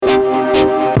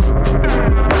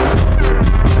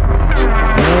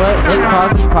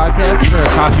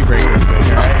coffee break real quick,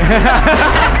 all right?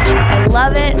 I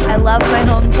love it. I love my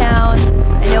hometown.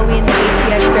 I know we in the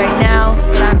ATX right now,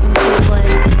 but I'm from Cleveland.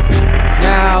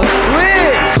 Now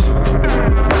switch!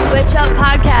 Switch Up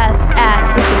Podcast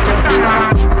at the Switch Up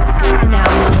Podcast. And now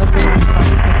I'm all over my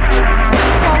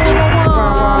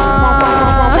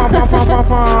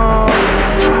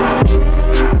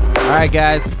sponsors. All right,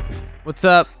 guys. What's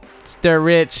up? It's Dirt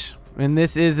Rich, and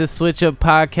this is the Switch Up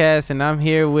Podcast, and I'm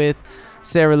here with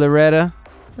Sarah Loretta.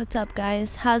 What's up,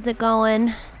 guys? How's it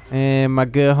going? And my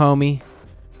good homie,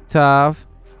 Tav,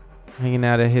 hanging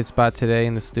out at his spot today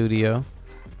in the studio.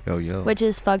 Yo. Which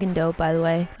is fucking dope, by the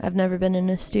way. I've never been in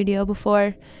a studio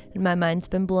before, and my mind's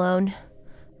been blown.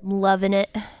 I'm loving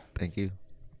it. Thank you.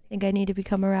 I think I need to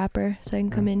become a rapper so I can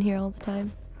come in here all the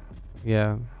time.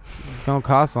 Yeah, it's gonna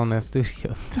cost on that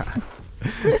studio time.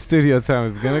 Studio time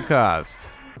is gonna cost.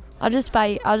 I'll just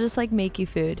like make you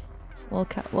food. We'll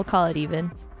call it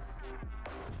even.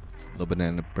 Little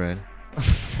banana bread.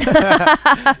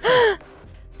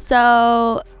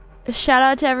 So, shout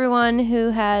out to everyone who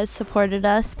has supported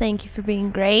us. Thank you for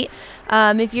being great.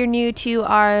 If you're new to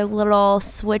our little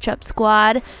Switch Up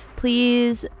squad,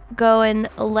 please go and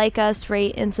like us,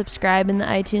 rate, and subscribe in the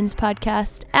iTunes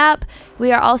podcast app.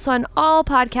 We are also on all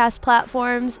podcast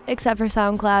platforms except for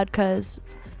SoundCloud because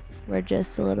we're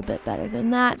just a little bit better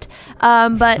than that.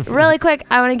 But really quick,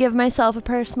 I want to give myself a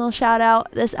personal shout out.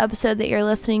 This episode that you're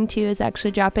listening to is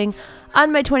actually dropping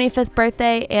on my 25th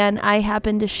birthday, and I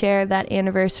happen to share that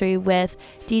anniversary with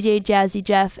DJ Jazzy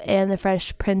Jeff and the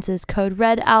Fresh Prince's Code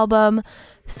Red album.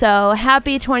 So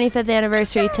happy 25th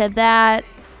anniversary to that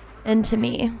and to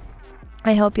me.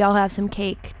 I hope y'all have some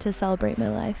cake to celebrate my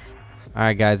life. All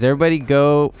right, guys, everybody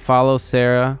go follow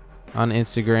Sarah on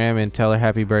Instagram and tell her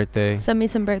happy birthday. Send me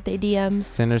some birthday DMs.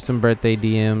 Send her some birthday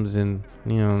DMs and,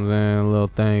 you know what I'm saying, little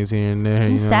things here and there. I'm you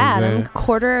know sad. What I'm I'm a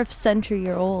quarter of century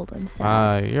year old. I'm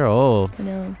sad. You're old. I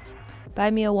know.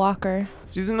 Buy me a walker.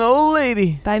 She's an old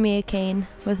lady. Buy me a cane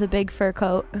with a big fur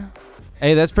coat.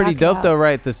 Hey, that's pretty Rock it dope out. though,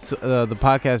 right? The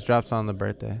podcast drops on the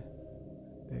birthday.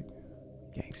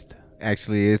 Gangsta.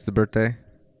 Actually, it's the birthday.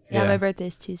 Yeah, my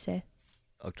birthday's Tuesday.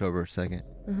 October 2nd.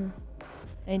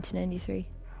 1993.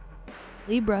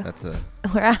 Libra. That's a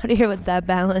We're out here with that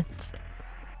balance.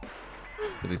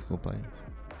 Feliz cumpleaños.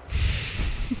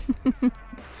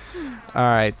 All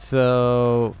right,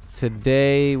 so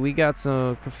today we got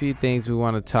a few things we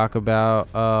want to talk about.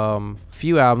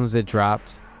 Few albums that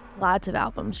dropped. Lots of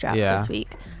albums dropped Yeah. this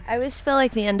week. I always feel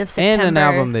like the end of September. And an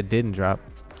album that didn't drop.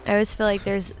 I always feel like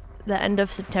the end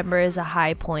of September is a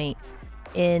high point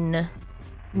in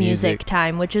music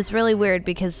time, which is really weird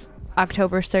because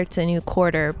October starts a new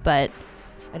quarter, but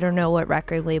I don't know what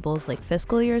record labels like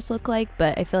fiscal years look like,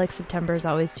 but I feel like September is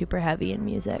always super heavy in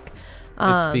music.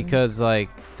 It's because like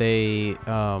they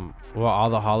all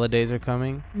the holidays are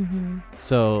coming.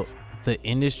 So the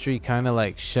industry kind of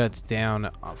like shuts down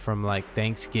from like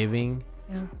Thanksgiving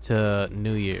to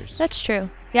New Year's. That's true.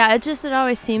 Yeah, it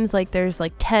always seems like there's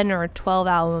like 10 or 12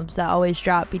 albums that always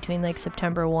drop between like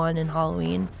September 1 and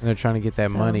Halloween. And they're trying to get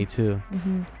that money too.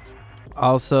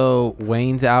 Also,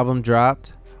 Wayne's album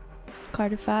dropped.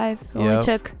 Carter 5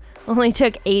 Yep. only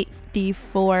took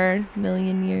 84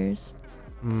 million years.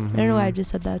 I don't know why I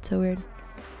just said that. So weird.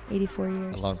 84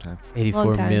 years. A long time. 84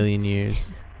 Long time. million years.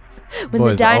 When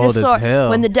Boy's old as hell.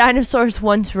 when the dinosaurs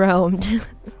once roamed.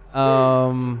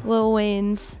 Lil Lil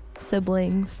Wayne's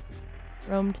siblings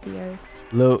roamed the earth.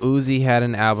 Uzi had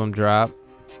an album drop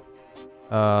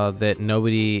that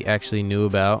nobody actually knew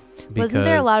about. Wasn't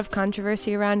there a lot of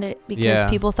controversy around it because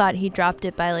people thought he dropped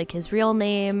it by like his real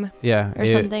name or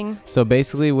something? So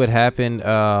basically what happened,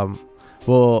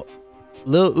 Lil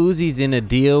Uzi's in a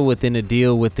deal within a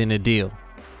deal within a deal.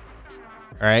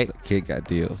 Right? The kid got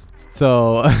deals.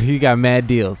 So he got mad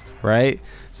deals, right?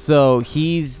 So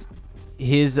his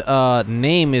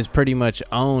name is pretty much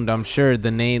owned. I'm sure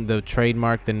the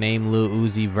trademark, the name Lil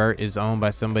Uzi Vert is owned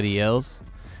by somebody else.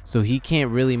 So he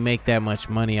can't really make that much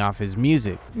money off his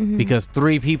music because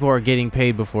 3 people are getting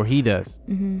paid before he does.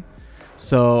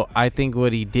 So I think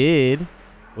what he did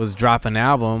was drop an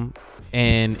album,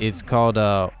 and it's called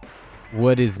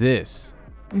What Is This?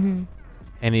 And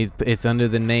it's under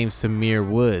the name Samir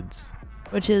Woods.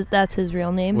 That's his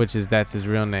real name. That's his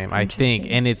real name, I think,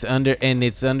 and it's under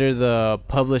the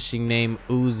publishing name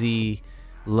Uzi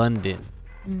London.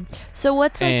 So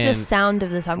what's like the sound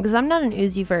of this album? Because I'm not an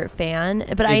Uzi Vert fan,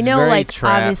 but I It's know very like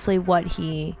trap. obviously what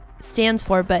he stands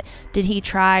for. But did he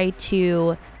try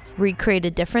to recreate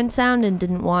a different sound and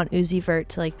didn't want Uzi Vert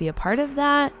to like be a part of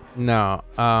that? No,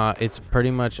 it's pretty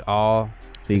much all.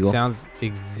 Legal. It sounds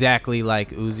exactly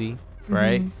like Uzi,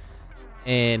 right?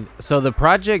 And so the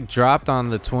project dropped on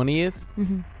the 20th,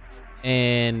 Mm-hmm.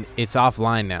 and it's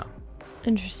offline now.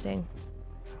 Interesting.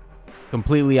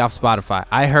 Completely off Spotify.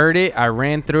 I heard it. I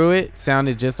ran through it.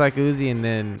 Sounded just like Uzi, and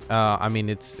then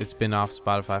it's been off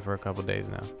Spotify for a couple days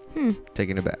now.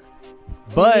 Taking it back.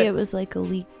 But Maybe it was like a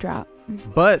leak drop.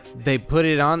 But they put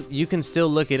it on. You can still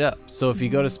look it up. So if you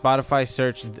go to Spotify,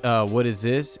 search "What Is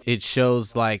This?" It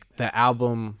shows like the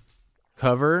album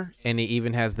cover, and it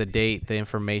even has the date, the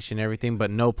information, everything.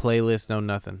 But no playlist, no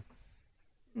nothing.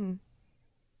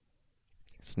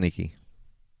 Sneaky.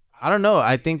 I don't know.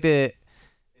 I think that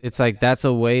it's like that's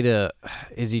a way to.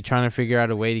 Is he trying to figure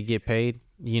out a way to get paid?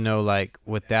 Like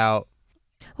without.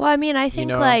 Well, I mean, I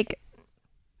think know? like,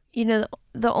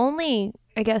 the only,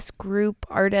 I guess, group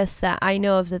artists that I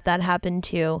know of that happened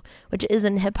to, which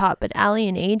isn't hip hop, but Ali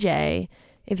and AJ,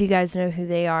 if you guys know who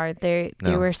they are, they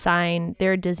No. were signed.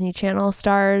 They're Disney Channel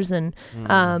stars, and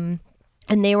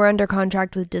they were under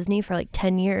contract with Disney for like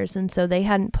 10 years, and so they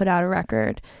hadn't put out a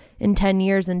record in 10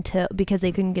 years because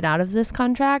they couldn't get out of this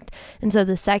contract. And so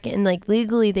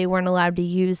legally they weren't allowed to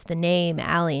use the name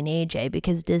Ali and AJ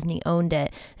because Disney owned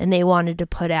it, and they wanted to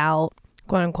put out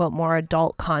quote unquote more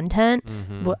adult content,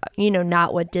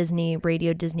 not what Disney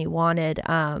wanted.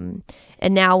 And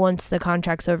now once the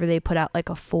contract's over, they put out like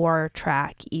a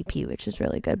 4-track EP, which is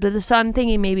really good. But so I'm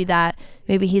thinking maybe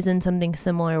he's in something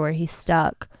similar where he's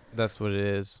stuck, That's what it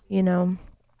is. which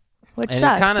And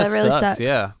sucks. it kind of That really sucks. sucks.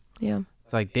 Yeah. Yeah.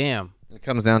 It's like damn It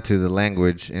comes down to the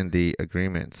language in the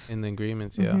agreements. in the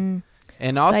agreements. Yeah. Mhm.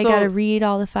 And So also, I gotta read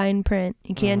all the fine print.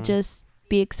 You can't Mhm. just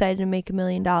be excited to make $1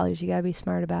 million. You gotta be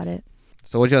smart about it.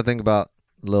 So what y'all think about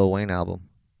Lil Wayne album?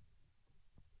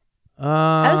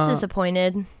 I was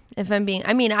disappointed.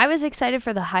 I was excited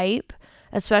for the hype,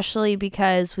 especially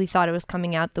because we thought it was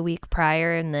coming out the week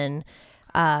prior, and then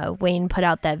Wayne put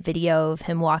out that video of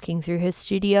him walking through his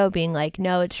studio being like,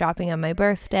 no, it's dropping on my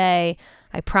birthday.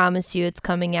 I promise you it's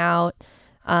coming out.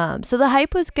 So the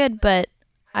hype was good, but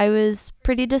I was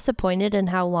pretty disappointed in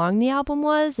how long the album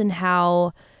was and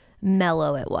how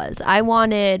mellow it was. I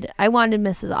wanted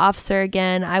Mrs. Officer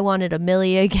again. I wanted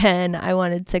Amelia again. I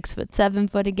wanted 6 Foot 7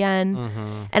 Foot again.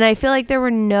 And I feel like there were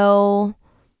no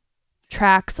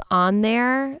tracks on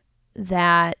there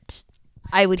that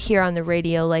I would hear on the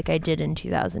radio like I did in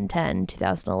 2010,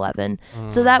 2011.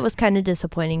 So that was kind of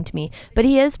disappointing to me. But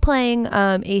he is playing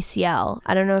ACL.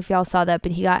 I don't know if y'all saw that,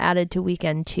 but he got added to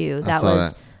Weekend 2. That saw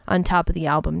was that. on top of the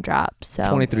album drop. So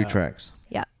 23 tracks.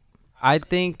 I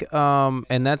think,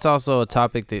 and that's also a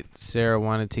topic that Sarah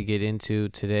wanted to get into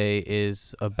today,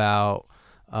 is about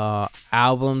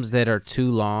albums that are too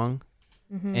long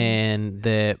and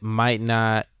that might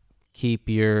not keep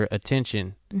your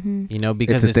attention.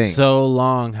 Because It's a thing. it's so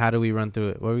long. How do we run through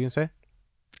it? What were we gonna say?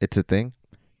 It's a thing.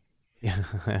 Yeah,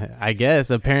 I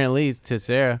guess apparently to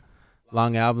Sarah,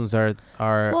 long albums are.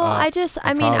 well,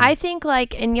 problem. I think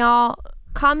like, and y'all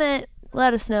comment,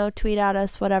 let us know, tweet at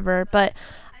us, whatever. But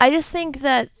I just think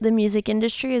that the music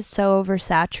industry is so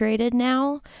oversaturated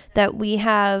now that we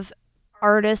have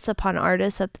artists upon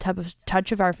artists at the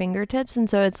touch of our fingertips. And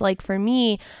so it's like, for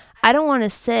me, I don't want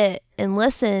to sit and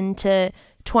listen to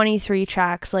 23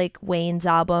 tracks like Wayne's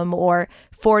album, or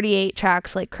 48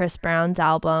 tracks like Chris Brown's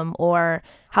album, or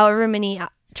however many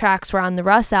tracks were on the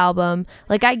Russ album.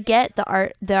 Like, I get the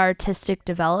artistic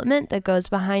development that goes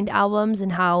behind albums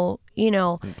and how,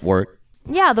 Work.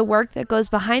 the work that goes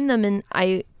behind them, and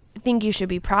I think you should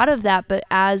be proud of that. But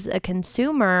as a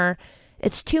consumer,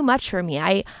 it's too much for me.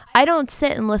 I don't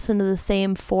sit and listen to the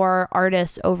same 4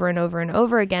 artists over and over and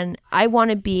over again. I want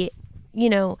to be,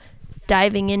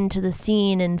 diving into the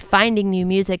scene and finding new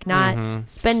music, not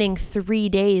spending 3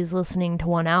 days listening to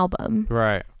one album.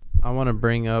 Right. I want to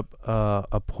bring up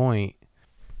a point.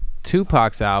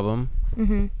 Tupac's album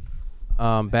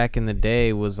back in the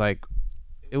day was like,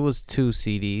 it was 2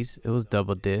 CDs. It was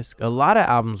double disc. A lot of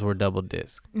albums were double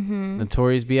disc.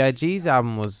 Notorious B.I.G.'s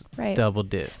album was Right. double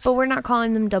disc. But we're not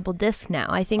calling them double disc now.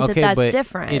 I think Okay, that's but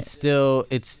different. It's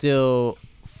still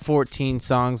 14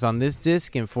 songs on this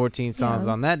disc and 14 songs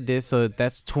Yeah. on that disc, so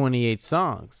that's 28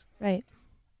 songs, right.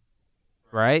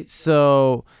 right?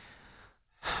 So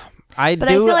I But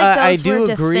do I feel like I those do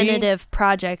were agree. definitive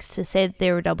projects to say that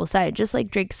they were double-sided. Just like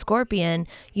Drake's Scorpion,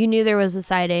 you knew there was a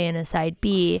side A and a side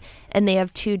B, and they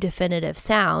have 2 definitive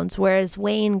sounds, whereas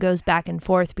Wayne goes back and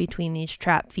forth between these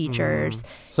trap features.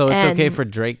 So it's okay and- for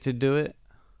Drake to do it,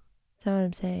 Is that what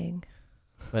I'm saying?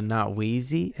 but not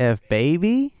Wheezy, F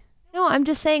Baby. No, I'm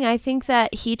just saying I think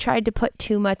that he tried to put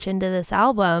too much into this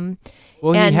album.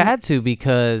 Well, And- he had to,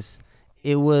 because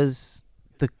it was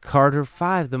the Carter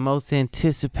 5, the most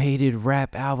anticipated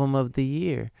rap album of the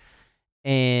year.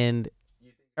 And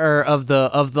or of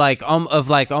like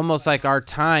almost like our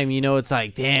time, you know, it's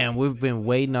like, damn, we've been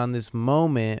waiting on this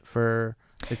moment for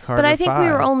the Carter But I think 5.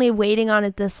 we were only waiting on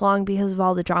it this long because of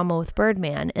all the drama with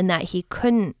Birdman and that he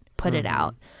couldn't put it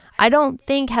out. I don't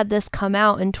think had this come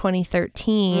out in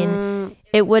 2013,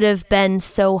 it would have been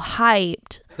so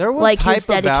hyped There was like hype his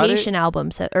about it. dedication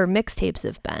albums or mixtapes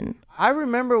have been. I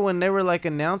remember when they were like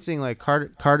announcing like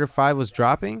Carter 5 was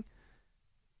dropping.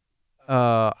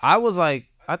 I was like,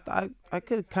 I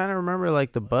could kind of remember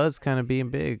like the buzz kind of being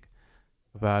big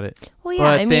about it. Well, yeah,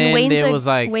 But I mean,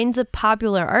 then Wayne's a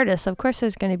popular artist. Of course,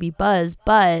 there's going to be buzz,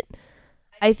 but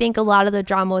I think a lot of the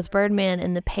drama with Birdman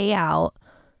and the payout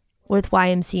with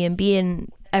YMCMB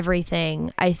and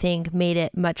everything, I think made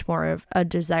it much more of a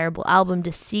desirable album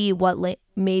to see what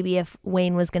maybe if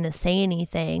Wayne was going to say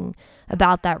anything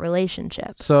about that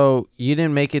relationship. So you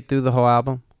didn't make it through the whole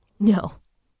album? No,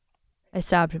 I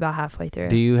stopped about halfway through.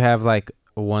 Do you have like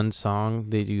one song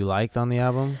that you liked on the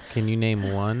album? Can you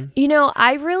name one? You know,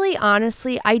 I really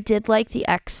honestly, I did like the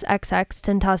XXX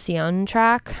Tentacion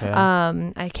track. Okay.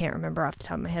 I can't remember off the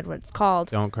top of my head what it's called.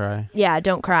 Don't Cry. Yeah,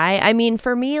 Don't Cry. I mean,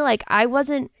 for me, like, I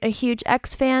wasn't a huge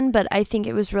X fan, but I think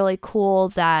it was really cool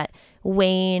that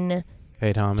Wayne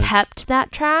Paid homage. kept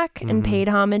that track and paid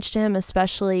homage to him,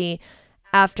 especially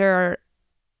after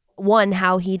one,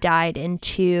 how he died, and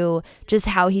two, just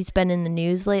how he's been in the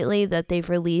news lately, that they've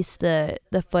released the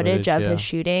footage of his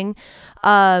shooting.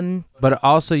 But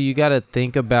also you got to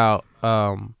think about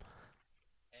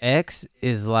X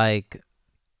is like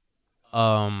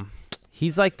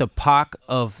he's like the Pac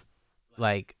of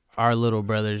like our little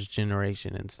brother's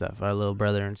generation and stuff, our little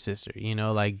brother and sister, you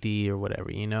know, like D or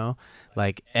whatever, you know,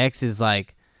 like X is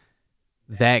like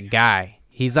that guy.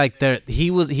 He's like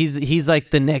he's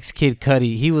like the next Kid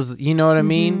Cudi. He was, you know what I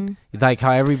mean? Like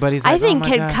how everybody's like, I think oh my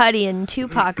Kid God. Cudi and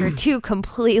Tupac are two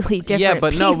completely different Yeah,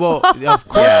 but people. no, well, of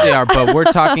course they are, but we're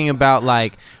talking about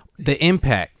like the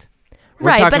impact. We're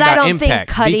right, talking but I about don't think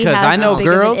impact, Cudi because has I know as big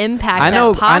girls, of an impact I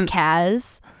know, that Pac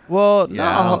has. Well,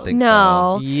 Yeah, I don't no, think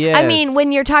No. so. yes. I mean,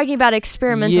 when you're talking about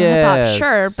experimental hip hop, Yes.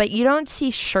 sure, but you don't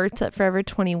see shirts at Forever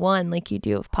 21 like you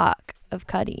do of Pac, of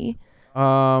Cudi.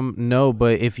 No,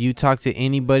 but if you talk to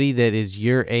anybody that is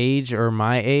your age or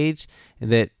my age,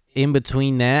 that in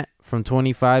between that from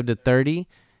 25 to 30,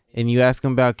 and you ask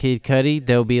them about Kid Cudi,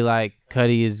 they'll be like,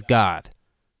 Cudi is God.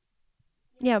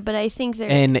 Yeah, but I think they're...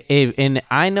 And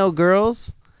I know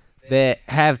girls that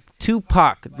have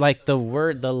Tupac, like the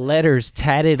letters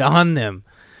tatted on them.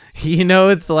 You know,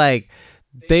 it's like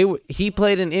he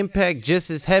played an impact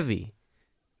just as heavy.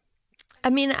 I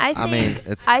mean,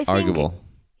 it's I think- arguable.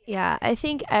 Yeah, I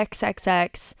think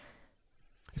XXX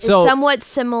is So somewhat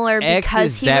similar X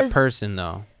because is he that was... person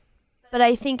though. But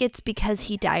I think it's because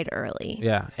he died early.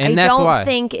 Yeah, and I that's don't why.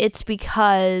 think it's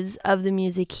because of the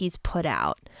music he's put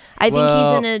out. I think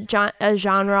Well- he's in a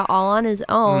genre all on his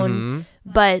own, Mhm.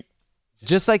 but...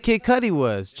 Just like Kid Cudi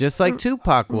was, just like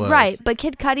Tupac was. Right, but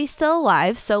Kid Cudi's still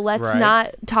alive, so let's Right.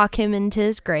 not talk him into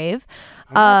his grave.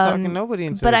 I'm not talking nobody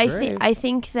into But the I grave.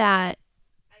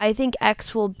 think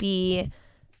X will be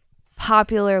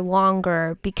popular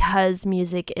longer because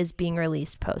music is being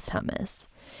released post Hummus,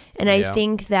 and I Yeah.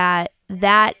 think that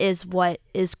is what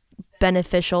is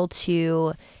beneficial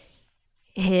to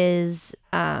his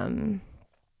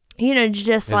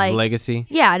just His like legacy.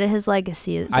 yeah, to his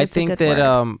legacy. I That's a think good that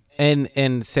word.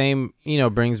 and same, you know,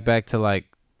 brings back to like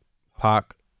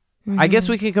Pac. I Mm-hmm. guess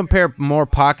we can compare more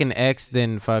Pac and X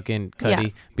than fucking Cudi Yeah.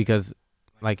 because,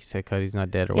 like you said, Cudi's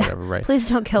not dead or Yeah. whatever, right? Please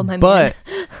don't kill my But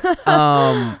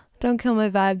man. Don't kill my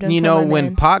vibe. Don't you kill know, my when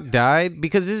man. Pac died,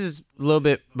 because this is a little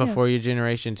bit before your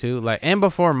generation too, like, and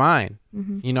before mine.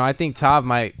 Mm-hmm. You know, I think Tav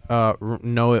might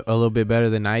know it a little bit better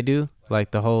than I do,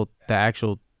 like the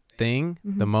actual thing,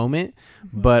 the moment.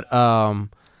 But I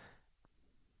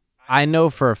know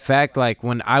for a fact, like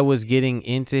when I was getting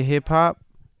into hip hop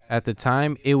at the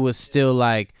time, it was still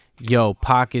like, yo,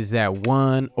 Pac is that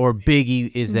one, or Biggie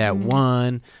is that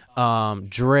one,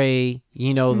 Dre,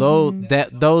 you know,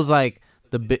 those like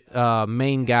the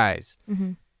main guys.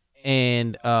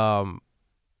 And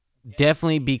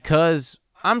definitely because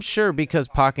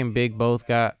Pac and Big both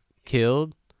got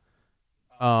killed,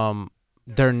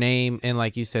 their name and,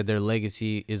 like you said, their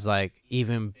legacy is like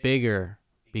even bigger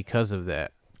because of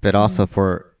that. But also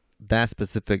for that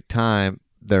specific time,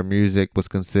 their music was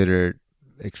considered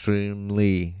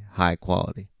extremely high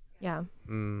quality. Yeah.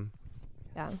 Mm.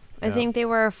 Yeah. I Yeah. think they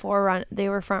were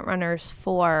front runners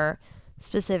for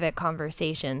specific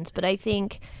conversations, but I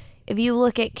think if you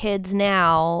look at kids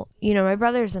now, you know, my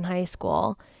brother's in high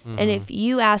school, and if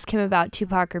you ask him about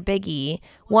Tupac or Biggie,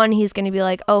 one, he's going to be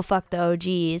like, oh, fuck the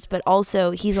OGs, but also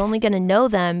he's only going to know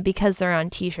them because they're on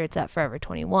t-shirts at Forever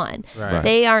 21. Right.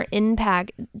 They aren't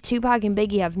Tupac and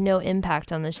Biggie have no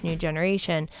impact on this new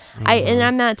generation. And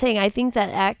I'm not saying, I think that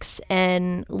X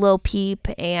and Lil Peep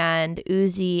and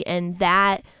Uzi and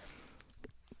that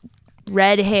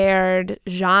red-haired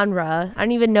genre, I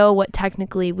don't even know what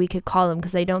technically we could call them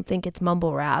because I don't think it's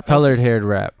mumble rap. Colored haired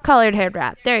rap.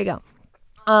 There you go.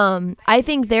 I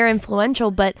think they're influential,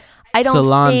 but I don't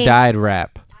Salon think dyed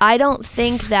rap. I don't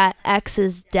think that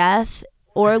X's death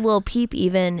or Lil Peep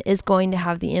even is going to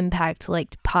have the impact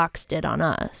like Pac's did on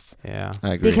us. Yeah.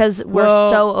 I agree. Because we're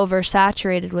so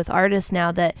oversaturated with artists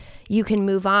now that you can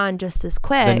move on just as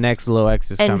quick The next Lil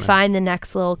X is and coming. find the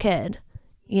next little kid,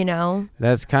 you know?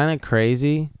 That's kind of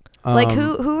crazy. Like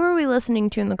who were we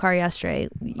listening to in the car yesterday?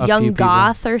 few Young people.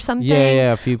 Goth or something?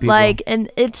 Yeah, a few people. Like,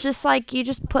 and it's just like you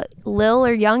just put Lil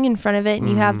or Young in front of it and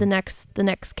you have the next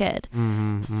kid.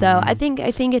 So I think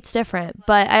it's different.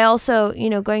 But I also, you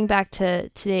know, going back to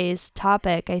today's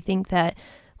topic, I think that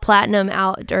platinum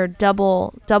or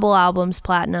double albums,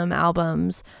 platinum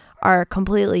albums are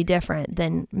completely different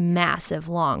than massive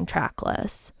long track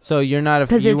lists. So you're not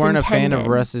 'Cause you it's weren't a fan of intended.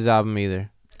 Russ's album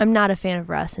either. I'm not a fan of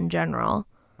Russ in general.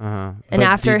 Uh-huh. And But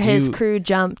after did his you- crew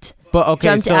jumped so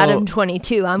Adam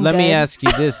 22, I'm let good. me ask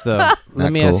you this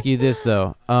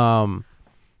though.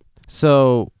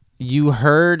 So you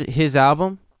heard his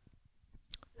album?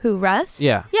 Who, Russ?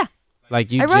 Yeah. Yeah.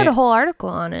 Like you I wrote a whole article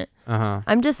on it. Uh-huh.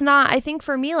 I'm just not, I think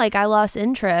for me, like, I lost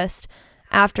interest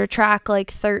after track like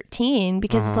 13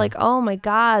 because it's like, oh my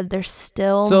God, there's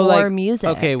still So more like, music.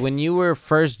 okay, when you were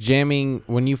first jamming,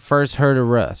 when you first heard of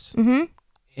Russ,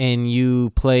 and you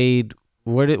played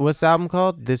what's the album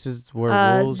called? This is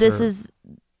where wolves.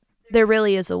 There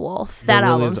Really Is a Wolf, that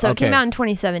Really album. Is- So it came okay. out in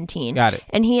 2017. Got it.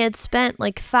 And he had spent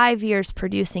like 5 years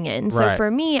producing it. And so Right.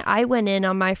 for me, I went in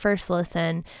on my first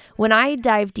listen. When I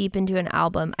dive deep into an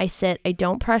album, I sit, I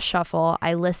don't press shuffle.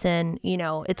 I listen, you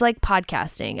know, it's like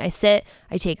podcasting. I sit,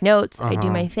 I take notes, I do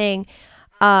my thing.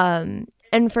 And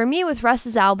for me with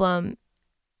Russ's album,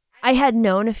 I had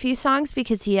known a few songs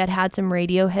because he had some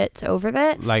radio hits over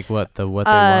it. Like what they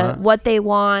want. What They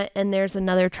Want, and there's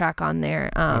another track on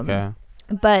there. Okay.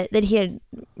 But that he had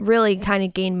really kind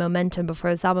of gained momentum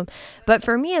before this album. But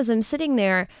for me, as I'm sitting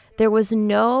there, there was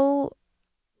no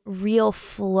real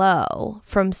flow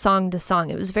from song to song.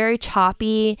 It was very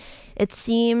choppy. It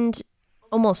seemed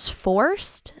almost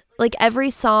forced. Like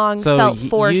every song So felt you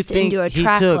forced think into a he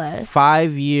track took list.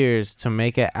 5 years to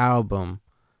make an album,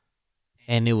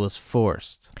 and it was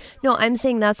forced. No, I'm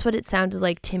saying that's what it sounded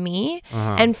like to me.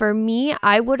 Uh-huh. And for me,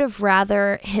 I would have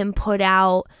rather him put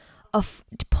out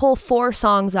pull 4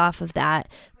 songs off of that,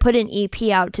 put an EP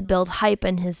out to build hype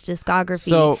in his discography,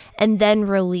 So- and then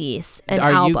release an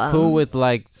Are album. you cool with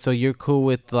like? So you're cool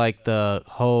with like the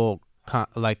whole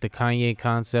like the Kanye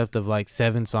concept of like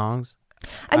 7 songs?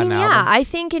 I mean, an yeah, album? I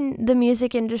think in the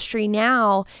music industry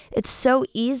now, it's so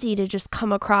easy to just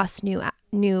come across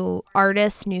new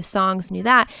artists, new songs, new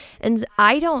that. And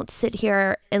I don't sit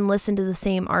here and listen to the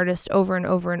same artist over and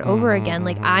over and over again.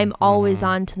 Like I'm always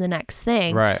on to the next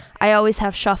thing. Right. I always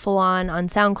have shuffle on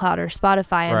SoundCloud or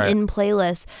Spotify. I'm Right. in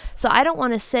playlists. So I don't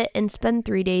want to sit and spend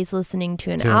 3 days listening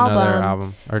to an To another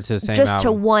album or to the same just album.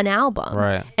 to one album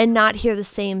Right. and not hear the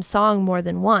same song more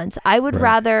than once. I would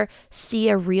rather see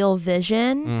a real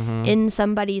vision in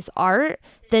somebody's art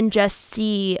than just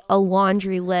see a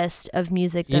laundry list of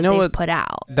music that they've put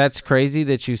out. That's crazy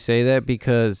that you say that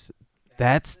because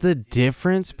that's the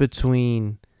difference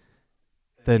between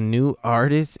the new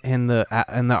artist and the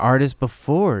artist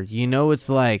before. You know, it's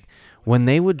like when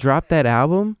they would drop that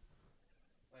album,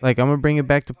 like I'm gonna bring it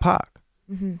back to Pac.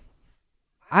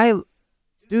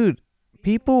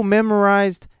 People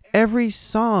memorized every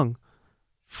song.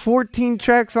 14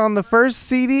 tracks on the first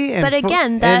CD. But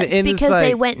again, that's and it's because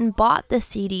they like- went and bought the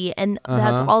CD and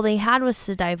that's all they had was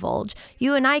to divulge.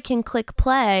 You and I can click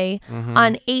play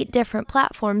on 8 different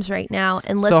platforms right now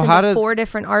and So listen how to does- 4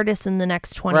 different artists in the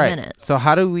next 20 right. minutes. So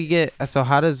how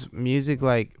does music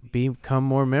like become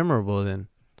more memorable then?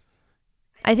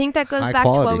 I think that goes High back to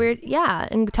what quality.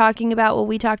 and talking about what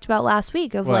we talked about last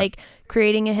week of What? like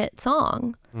creating a hit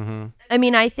song. I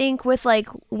mean, I think with like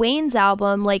Wayne's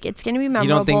album, like it's going to be You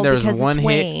memorable don't think there was because one it's hit?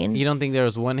 Wayne. You don't think there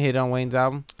was one hit on Wayne's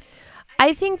album?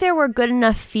 I think there were good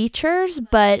enough features,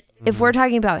 but if Mm-hmm. we're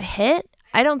talking about hit,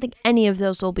 I don't think any of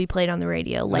those will be played on the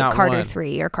radio, like Not Carter one.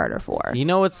 3 or Carter 4. You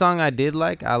know what song I did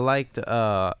like? I liked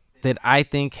that I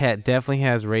think definitely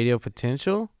has radio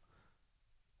potential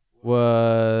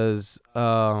was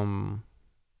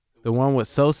The one with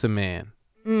Sosa Man.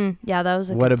 Yeah, that was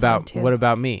a What good song about too. What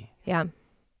About Me? Yeah,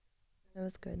 that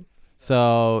was good.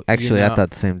 So Actually, I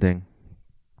thought the same thing.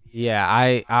 Yeah,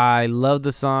 I love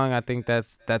the song. I think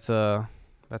that's a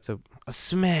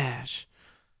smash.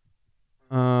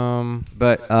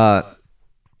 But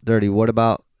Dirty, what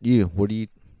about you? What do you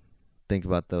think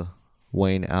about the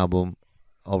Wayne album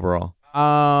overall?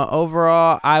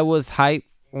 Overall, I was hyped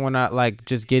when I like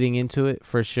just getting into it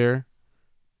for sure.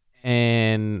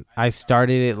 And I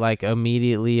started it like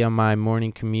immediately on my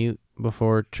morning commute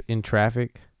before in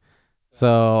traffic.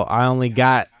 So I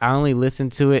only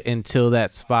listened to it until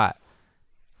that spot.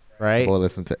 Right? Boy,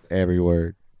 listen to every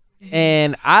word.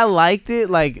 And I liked it.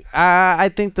 Like I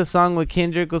think the song with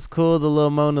Kendrick was cool. The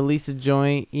little Mona Lisa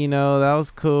joint, that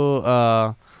was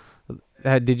cool.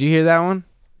 Did you hear that one?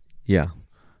 Yeah.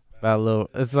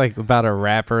 It's like about a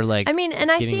rapper like. I mean,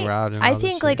 and I getting think robbed and I all this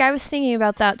think like shit. I was thinking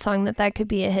about that song that could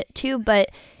be a hit too, but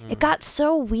it got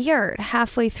so weird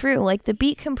halfway through. Like the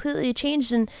beat completely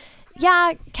changed, and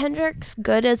yeah, Kendrick's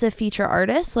good as a feature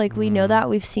artist. Like we know that,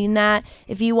 we've seen that.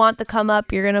 If you want the come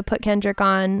up, you're gonna put Kendrick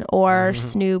on or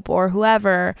Snoop or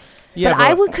whoever.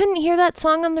 Yeah, but couldn't hear that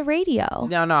song on the radio.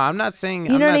 No, I'm not saying.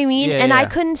 You know what I mean? Yeah, and I yeah.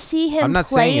 couldn't see I'm him not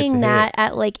saying it's a playing that hit.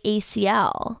 at like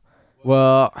ACL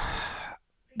Well,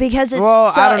 because it's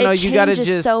I don't know. it You gotta changes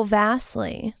just so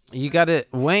vastly.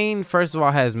 Wayne, first of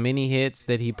all, has many hits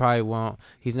that he probably won't.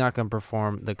 He's not gonna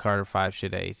perform the Carter 5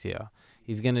 shit at ACL.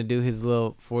 He's gonna do his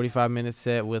little 45-minute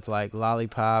set with like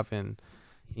Lollipop and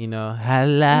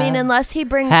Hala. I mean, unless he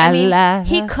brings,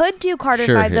 he could do Carter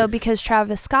Sure 5 though hits. because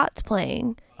Travis Scott's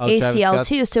playing Travis ACL Scott's-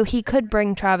 too, so he could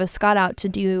bring Travis Scott out to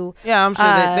do. Yeah, I'm sure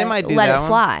they might do Let that It one.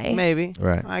 Fly. Maybe.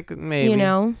 Right. I could maybe.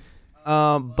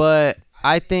 But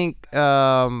I think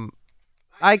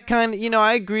I kind of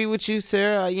I agree with you,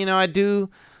 Sarah. I do.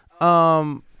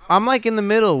 I'm like in the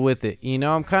middle with it.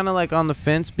 I'm kind of like on the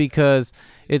fence because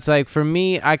it's like for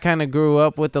me, I kind of grew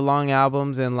up with the long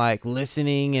albums and like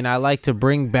listening, and I like to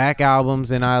bring back albums,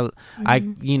 and I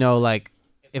like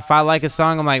if I like a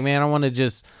song, I'm like, man, I want to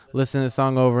just listen to the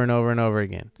song over and over and over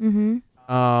again.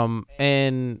 But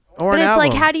Or it's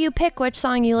like, album. how do you pick which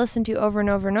song you listen to over and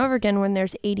over and over again when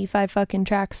there's 85 fucking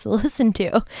tracks to listen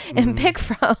to and pick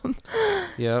from?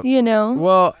 Yep.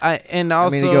 Well, also I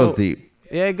mean, it goes deep.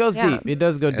 Yeah, it goes Yeah. deep. It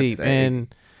does go deep. Hey.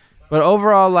 But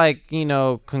overall, like,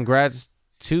 congrats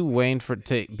to Wayne for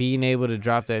being able to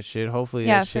drop that shit. Hopefully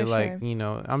Yeah, that shit, for like,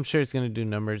 sure. I'm sure it's gonna do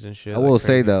numbers and shit. I like will say,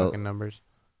 crazy though, fucking numbers.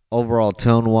 Overall,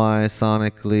 tone-wise,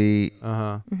 sonically,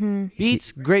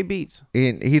 Beats, great beats.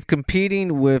 and he's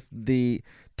competing with the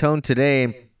tone today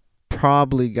and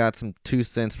probably got some 2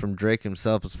 cents from Drake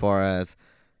himself as far as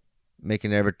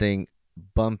making everything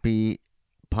bumpy,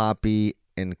 poppy,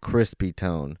 and crispy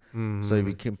tone. So if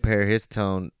you compare his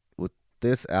tone with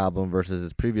this album versus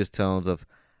his previous tones of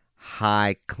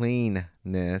high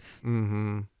cleanness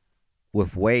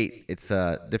with weight, it's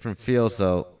a different feel.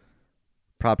 So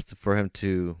props for him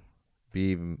to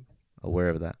be even aware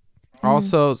of that.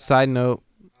 Also, side note,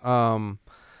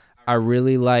 I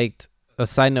really liked a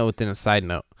side note within a side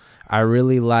note. I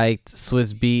really liked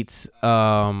Swiss Beats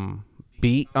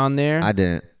beat on there. I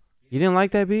didn't. You didn't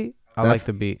like that beat? I like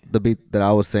the beat. The beat that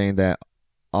I was saying that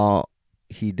all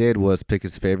he did was pick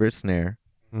his favorite snare,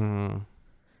 Mm-hmm.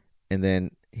 and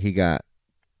then he got,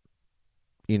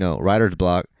 writer's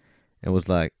block, and was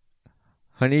like,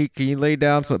 "Honey, can you lay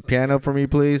down some piano for me,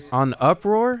 please?" On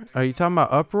Uproar? Are you talking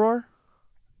about Uproar?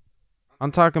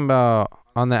 I'm talking about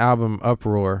on the album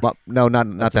Uproar. Well, no,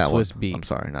 not That's a that one. Swiss beat. I'm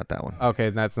sorry, not that one. Okay,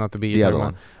 that's not the beat The you're other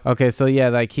talking about. Okay, so yeah,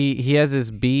 like he has this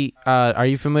beat. Are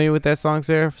you familiar with that song,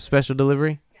 Sarah? Special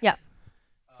Delivery? Yeah.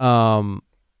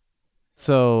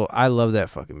 So I love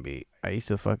that fucking beat. I used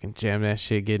to fucking jam that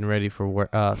shit getting ready for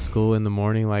school in the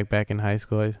morning, like back in high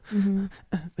school.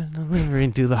 Delivery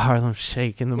and do the Harlem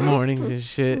Shake in the mornings and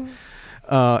shit.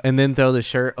 And then throw the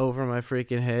shirt over my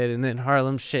freaking head and then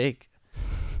Harlem Shake.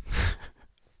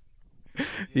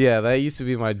 Yeah, that used to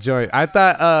be my joint. I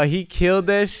thought he killed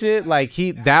that shit. Like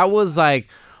that was like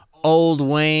old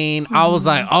Wayne. I was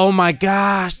like, oh my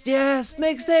gosh, yes,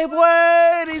 mixtape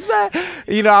Wayne, he's back.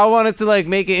 I wanted to like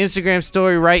make an Instagram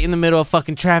story right in the middle of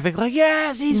fucking traffic, like,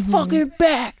 yes, he's fucking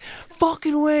back,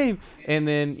 fucking Wayne. And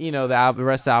then the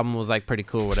rest of the album was like pretty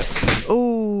cool, whatever.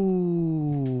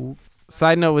 Ooh.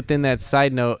 Side note within that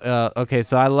side note. Okay,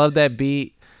 so I love that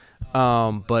beat,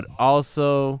 but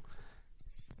also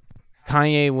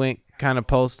Kanye went kind of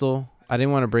postal. I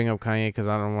didn't want to bring up Kanye because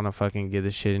I don't want to fucking give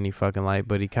this shit any fucking light,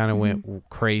 but he kind of went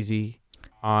crazy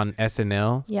on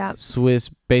SNL. Yeah. Swiss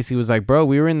basically was like, bro,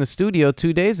 we were in the studio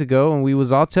 2 days ago and we was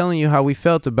all telling you how we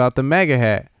felt about the MAGA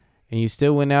hat. And you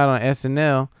still went out on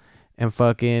SNL and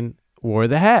fucking wore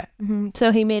the hat.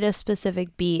 So he made a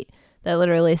specific beat that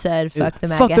literally said "fuck the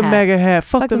MAGA Fuck the hat." MAGA hat.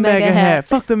 Fuck the MAGA hat.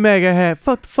 Fuck the MAGA hat.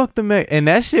 Fuck the MAGA. And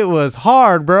that shit was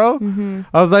hard, bro.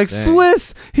 I was like, Dang.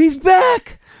 Swiss, he's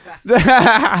back.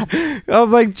 I was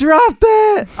like, drop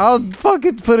that. I'll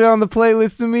fucking put it on the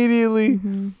playlist immediately.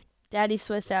 Daddy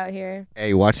Swiss out here.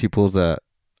 Hey, watch he pulls a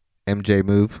MJ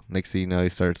move. Next thing you know, he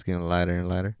starts getting lighter and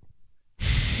lighter.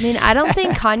 I mean, I don't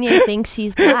think Kanye thinks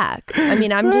he's black. I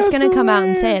mean, I'm just going to come out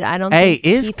and say it. I don't Hey, think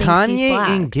he is thinks he's Kanye black.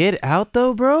 in Get Out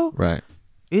though, bro? Right.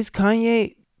 Is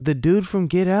Kanye the dude from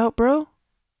Get Out, bro?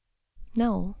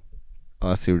 No. Oh,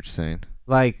 I see what you're saying.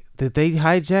 Like, did they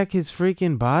hijack his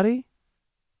freaking body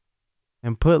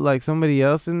and put like somebody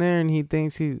else in there, and he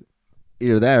thinks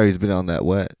Either that or he's been on that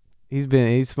wet.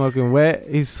 he's smoking wet.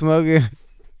 He's smoking.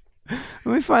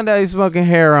 Let me find out he's smoking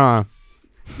hair on.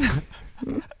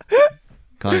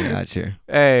 Kanye out here.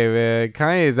 Hey man,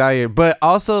 Kanye's out here, but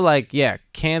also like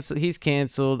cancel. He's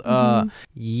canceled.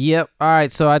 Yep. All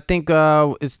right, so I think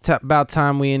it's about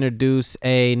time we introduce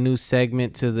a new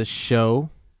segment to the show,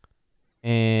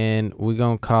 and we're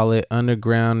gonna call it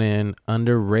Underground and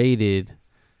Underrated.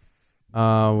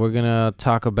 We're gonna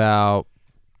talk about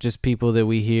just people that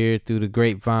we hear through the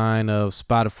grapevine of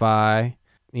Spotify.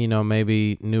 You know,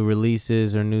 maybe new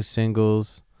releases or new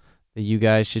singles that you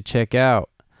guys should check out.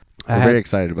 We're very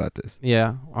excited about this.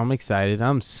 Yeah, I'm excited.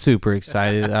 I'm super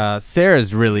excited.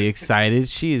 Sarah's really excited.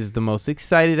 She is the most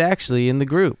excited actually in the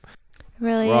group.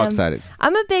 Really We're all excited.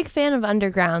 I'm a big fan of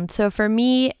underground. So for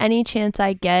me, any chance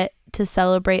I get to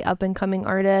celebrate up and coming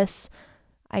artists,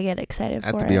 I get excited I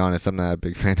have for to it. be honest, I'm not a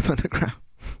big fan of underground.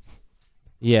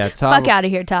 Yeah, Tav, Fuck out of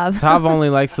here, Tav. Tav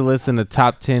only likes to listen to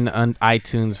top 10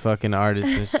 iTunes fucking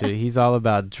artists and shit. He's all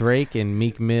about Drake and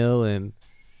Meek Mill and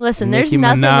Listen, there's Nicki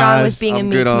nothing wrong Minaj. with being a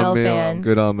Meek Mill fan. I'm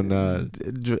good on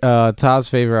Minaj. Tav's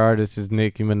favorite artist is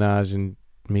Nicki Minaj and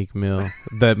Meek Mill.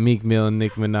 The Meek Mill and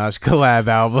Nicki Minaj collab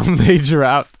album they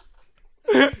dropped.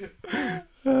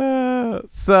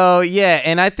 So yeah,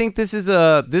 and I think this is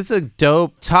a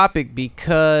dope topic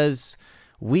because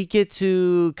we get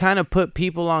to kind of put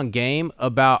people on game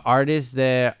about artists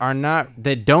that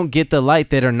don't get the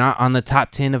light, that are not on the top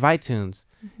 10 of iTunes,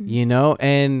 you know?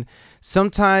 And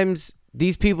sometimes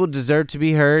these people deserve to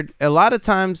be heard. A lot of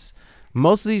times,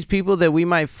 most of these people that we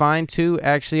might find too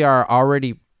actually are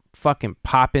already fucking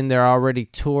popping. They're already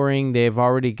touring. They've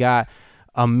already got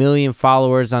 1 million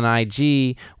followers on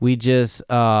IG. We just,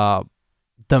 the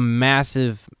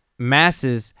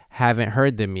masses haven't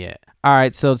heard them yet. All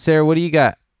right, so Sarah, what do you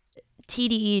got?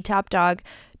 TDE, Top Dog,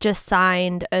 just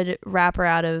signed a rapper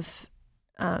out of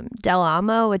Del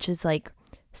Amo, which is like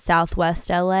Southwest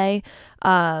LA,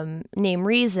 named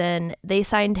Reason. They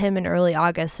signed him in early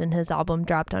August and his album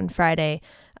dropped on Friday,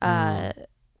 called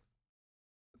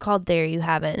There You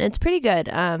Have It. And it's pretty good.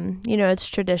 You know, it's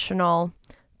traditional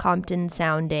Compton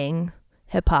sounding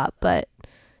hip hop, but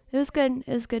it was good.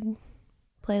 It was a good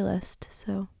playlist.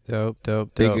 So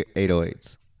Dope. Big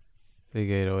 808s. Big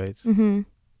 808s.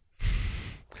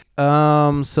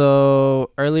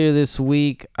 So earlier this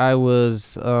week, I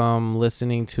was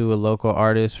listening to a local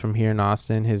artist from here in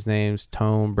Austin. His name's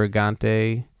Tone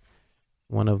Brigante,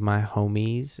 one of my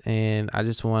homies, and I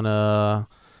just want to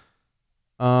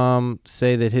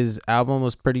say that his album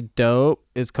was pretty dope.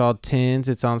 It's called Tins.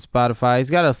 It's on Spotify. He's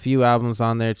got a few albums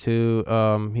on there too.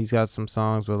 He's got some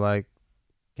songs with like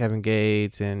Kevin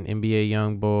Gates and NBA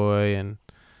Youngboy, and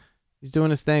he's doing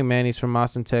his thing, man. He's from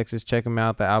Austin, Texas. Check him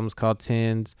out. The album's called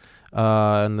Tins.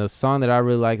 And the song that I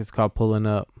really like is called Pulling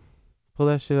Up. Pull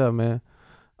that shit up, man.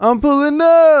 I'm pulling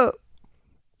up.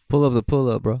 Pull up the pull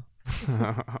up, bro.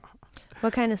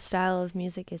 what kind of style of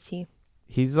music is he?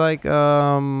 He's like, he's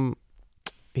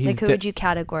like, who would you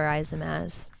categorize him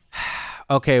as?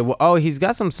 Okay, well, he's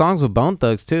got some songs with Bone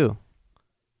Thugs too.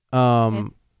 Okay.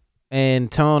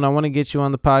 And Tone, I want to get you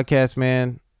on the podcast,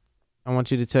 man. I want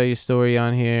you to tell your story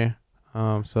on here.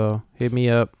 So hit me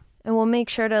up. And we'll make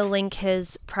sure to link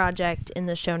his project in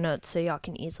the show notes so y'all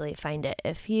can easily find it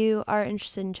if you are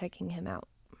interested in checking him out.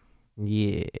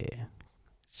 Yeah.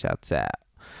 Shouts out.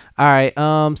 All right.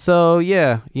 So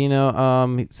yeah, you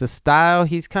know, it's a style.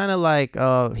 He's kind of like,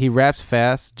 he raps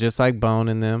fast, just like Bone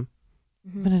in them.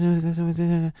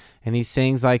 And he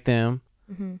sings like them.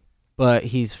 But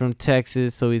he's from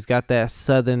Texas, so he's got that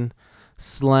southern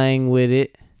slang with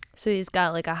it. So he's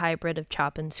got like a hybrid of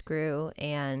chop and screw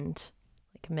and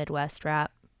like a Midwest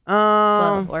rap.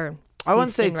 I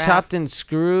wouldn't say Houston rap. chopped and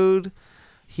screwed.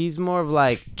 He's more of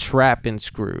like trap and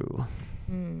screw.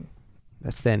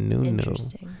 That's that new.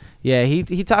 Interesting. Yeah,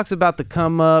 he talks about the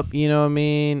come up, you know what I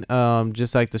mean?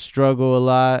 Just like the struggle a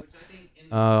lot.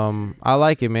 I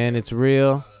like it, man. It's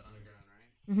real.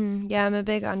 Yeah, I'm a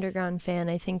big underground fan.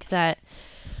 I think there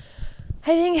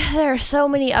are so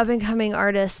many up and coming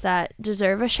artists that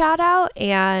deserve a shout out,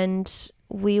 and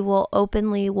we will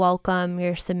openly welcome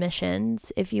your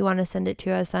submissions if you want to send it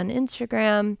to us on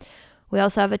Instagram. We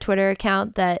also have a Twitter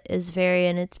account that is very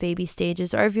in its baby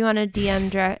stages, or if you want to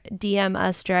DM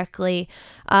us directly,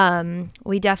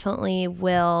 we definitely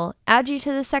will add you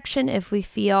to the section if we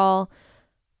feel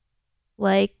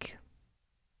like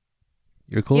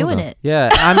You're cool doing enough. it. Yeah,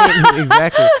 I mean,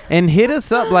 exactly. And hit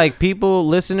us up, like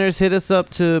listeners, hit us up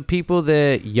to people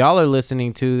that y'all are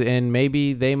listening to, and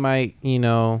maybe they might,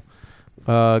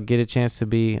 get a chance to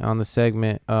be on the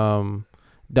segment.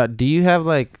 Do you have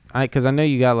because I know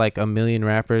you got like a million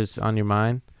rappers on your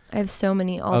mind. I have so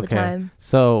many all the time.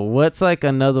 So what's like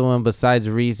another one besides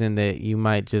Reason that you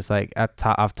might just like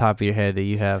off top of your head that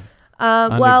you have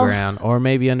underground or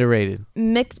maybe underrated?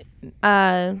 Mick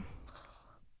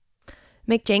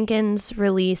Jenkins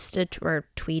released a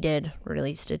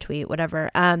tweet,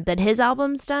 whatever, that his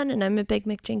album's done, and I'm a big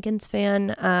Mick Jenkins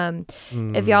fan.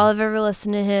 If y'all have ever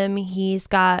listened to him, he's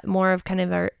got more of kind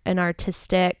of an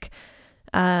artistic,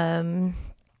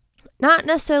 not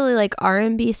necessarily like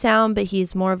R&B sound, but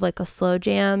he's more of like a slow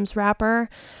jams rapper.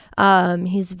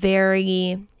 He's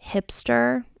very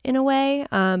hipster in a way,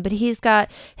 but he's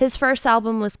got, his first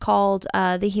album was called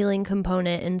The Healing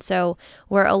Component, and so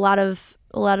where a lot of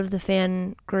the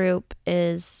fan group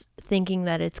is thinking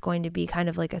that it's going to be kind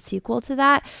of like a sequel to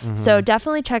that. So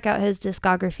definitely check out his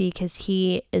discography because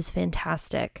he is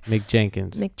fantastic. Mick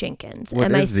Jenkins.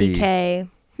 What is MICK.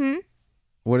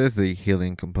 What is the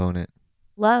healing component?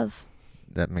 Love.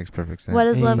 That makes perfect sense. What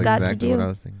does love That's got exactly to do? What I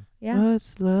was thinking. Yeah.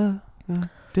 What's love got to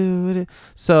do with it?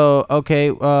 So, okay,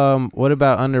 what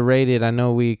about underrated? I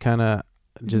know we kind of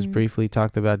just briefly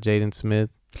talked about Jaden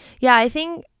Smith. Yeah, I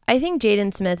think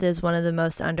Jaden Smith is one of the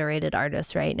most underrated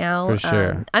artists right now. For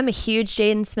sure. I'm a huge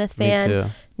Jaden Smith fan. Me too.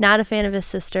 Not a fan of his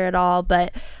sister at all,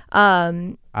 but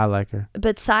I like her.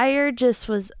 But Sire just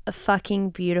was a fucking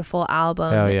beautiful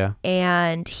album. Hell yeah.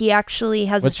 And he actually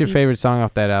has What's your favorite song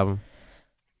off that album?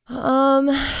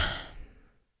 I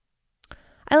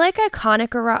like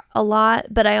Iconic a lot,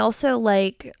 but I also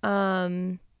like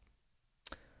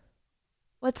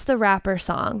what's the rapper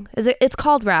song? It's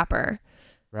called Rapper.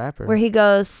 Where he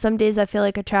goes, some days I feel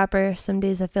like a trapper, some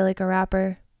days I feel like a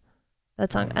rapper.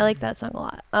 That song, I like that song a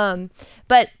lot.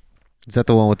 But is that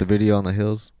the one with the video on the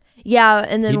hills? Yeah,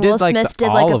 and then Will Smith did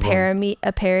like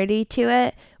a parody to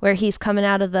it where he's coming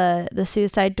out of the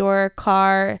Suicide Door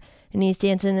car and he's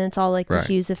dancing, and it's all like the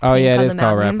hues of pink. Oh yeah, it is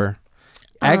called Rapper.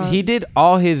 He did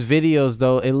all his videos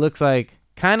though. It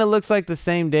kind of looks like the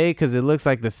same day because it looks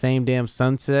like the same damn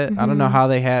sunset. I don't know how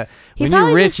they had. He when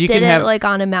you're rich, you can have like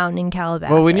on a mountain in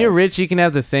Calabasas. Well, when you're rich, you can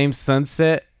have the same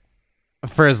sunset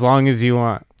for as long as you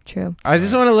want. True. I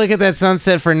just want to look at that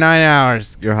sunset for 9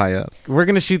 hours. You're high up. We're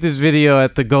gonna shoot this video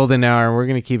at the golden hour, and we're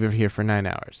gonna keep it here for 9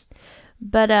 hours.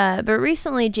 But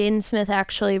recently Jaden Smith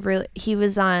actually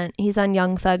he's on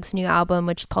Young Thug's new album,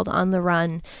 which is called On the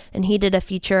Run, and he did a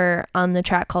feature on the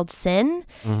track called Sin.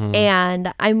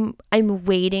 And I'm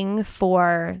waiting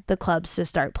for the clubs to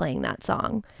start playing that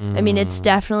song. I mean, it's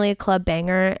definitely a club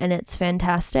banger and it's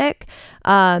fantastic.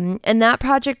 And that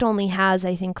project only has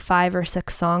I think 5 or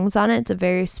 6 songs on it. It's a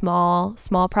very small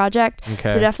project.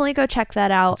 Okay. So definitely go check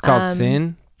that out. It's called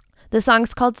Sin. The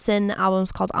song's called Sin. The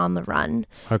album's called On the Run.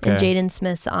 Okay. And Jaden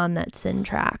Smith's on that Sin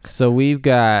track. So we've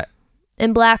got...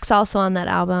 And Black's also on that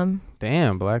album.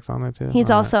 Damn, Black's on that too? He's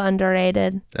also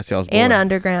underrated. That's y'all's boy. And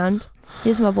underground.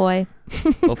 He's my boy.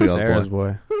 Both of y'all's Sarah's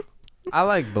boy. I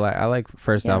like Black. I like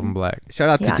first album Black. Shout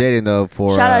out to Jaden though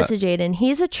for... Shout out to Jaden.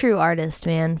 He's a true artist,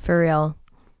 man. For real.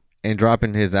 And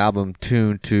dropping his album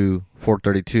Tune to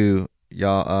 432.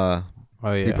 Y'all,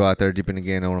 oh yeah. People out there deep in the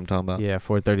game know what I'm talking about. Yeah,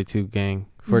 432 gang.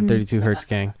 432 Hertz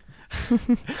gang.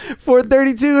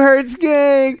 432 Hertz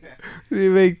gang. We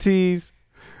make teas.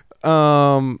 So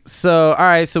all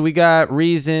right, so we got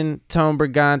Reason, Tone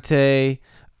Brigante,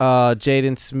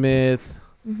 Jaden Smith,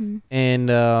 and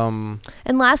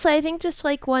lastly, I think just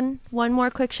like one more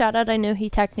quick shout out. I know he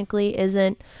technically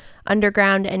isn't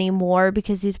underground anymore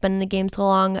because he's been in the game so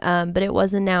long, but it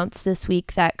was announced this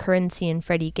week that Currency and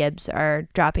Freddie Gibbs are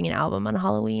dropping an album on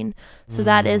Halloween, so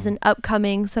that is an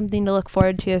upcoming something to look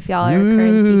forward to if y'all are a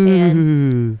Currency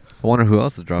fan. I wonder who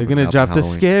else is dropping. They're gonna drop the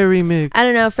scary mix. I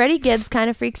don't know. Freddie Gibbs kind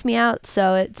of freaks me out,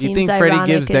 so it seems you think ironic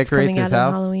Freddie Gibbs it's decorates coming his out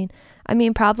house? on Halloween. I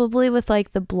mean, probably with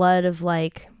like the blood of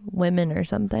like women or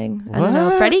something. I don't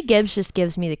know. Freddie Gibbs just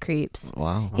gives me the creeps.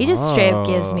 Wow. He just straight up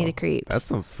gives me the creeps. That's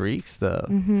some freak stuff.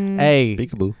 Hey,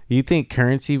 Peekaboo. You think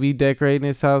Currency be decorating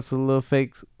his house with little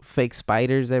fake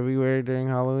spiders everywhere during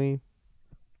Halloween?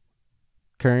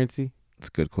 Currency? It's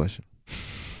a good question.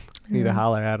 Need to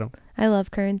holler at him. I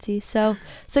love Currency. So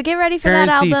get ready for that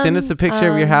Currency, album. send us a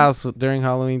picture of your house during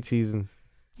Halloween season.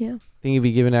 Yeah. Think you'd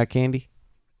be giving out candy?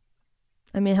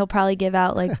 I mean, he'll probably give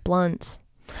out like blunts.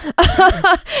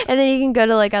 And then you can go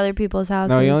to like other people's houses.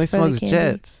 No, he only for the smokes candy.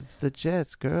 Jets. It's the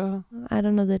Jets, girl. I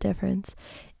don't know the difference.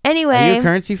 Are Anyway. you a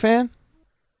Currency fan?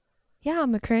 Yeah,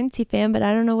 I'm a Currency fan, but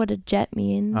I don't know what a jet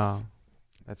means. Oh.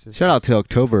 That's just Shout out to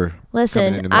October. coming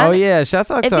Listen, into I'm, Oh yeah,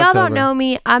 shouts out if to y'all October. don't know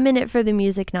me, I'm in it for the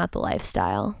music, not the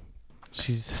lifestyle.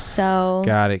 She's So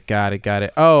got it.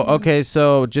 Oh, okay.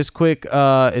 So just quick,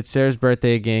 it's Sarah's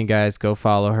birthday again, guys. Go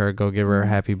follow her. Go give her a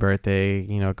happy birthday.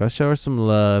 You know, go show her some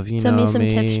love. You send know me some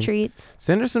what I mean? tips treats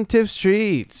Send her some tips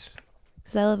treats.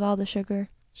 because I love all the sugar.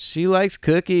 She likes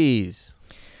cookies.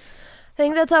 I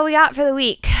think that's all we got for the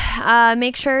week.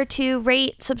 Make sure to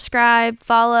rate, subscribe,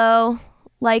 follow,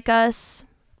 like us,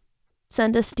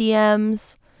 send us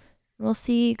DMs. We'll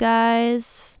see you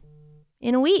guys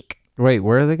in a week Wait,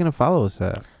 where are they gonna follow us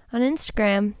at? on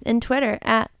Instagram and Twitter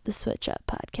at the Switch Up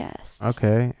Podcast.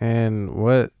 Okay, and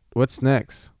what's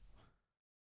next?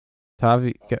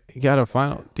 Tavi, you got a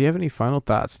final? Do you have any final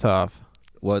thoughts, Tav?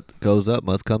 What goes up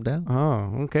must come down.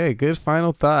 Oh, okay, good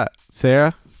final thought.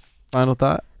 Sarah, final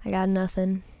thought. I got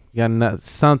nothing. You got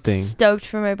something. Stoked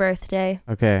for my birthday.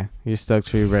 Okay, you're stoked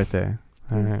for your birthday.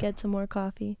 All right. Get some more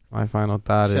coffee. My final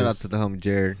thought Shout is out to the homie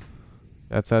Jared.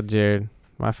 that's out Jared.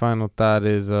 My final thought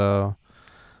is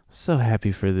so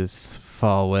happy for this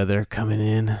fall weather coming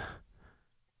in.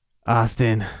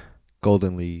 Austin,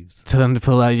 Golden leaves. time to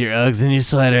pull out your Uggs and your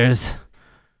sweaters.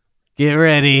 Get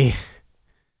ready.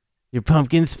 Your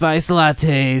pumpkin spice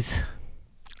lattes.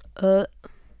 All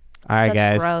right, That's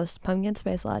guys. gross. Pumpkin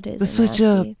spice lattes. The are Switch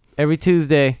Up. nasty. Every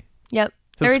Tuesday. Yep.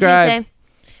 Subscribe. Every Tuesday.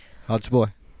 How's your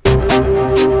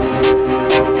boy?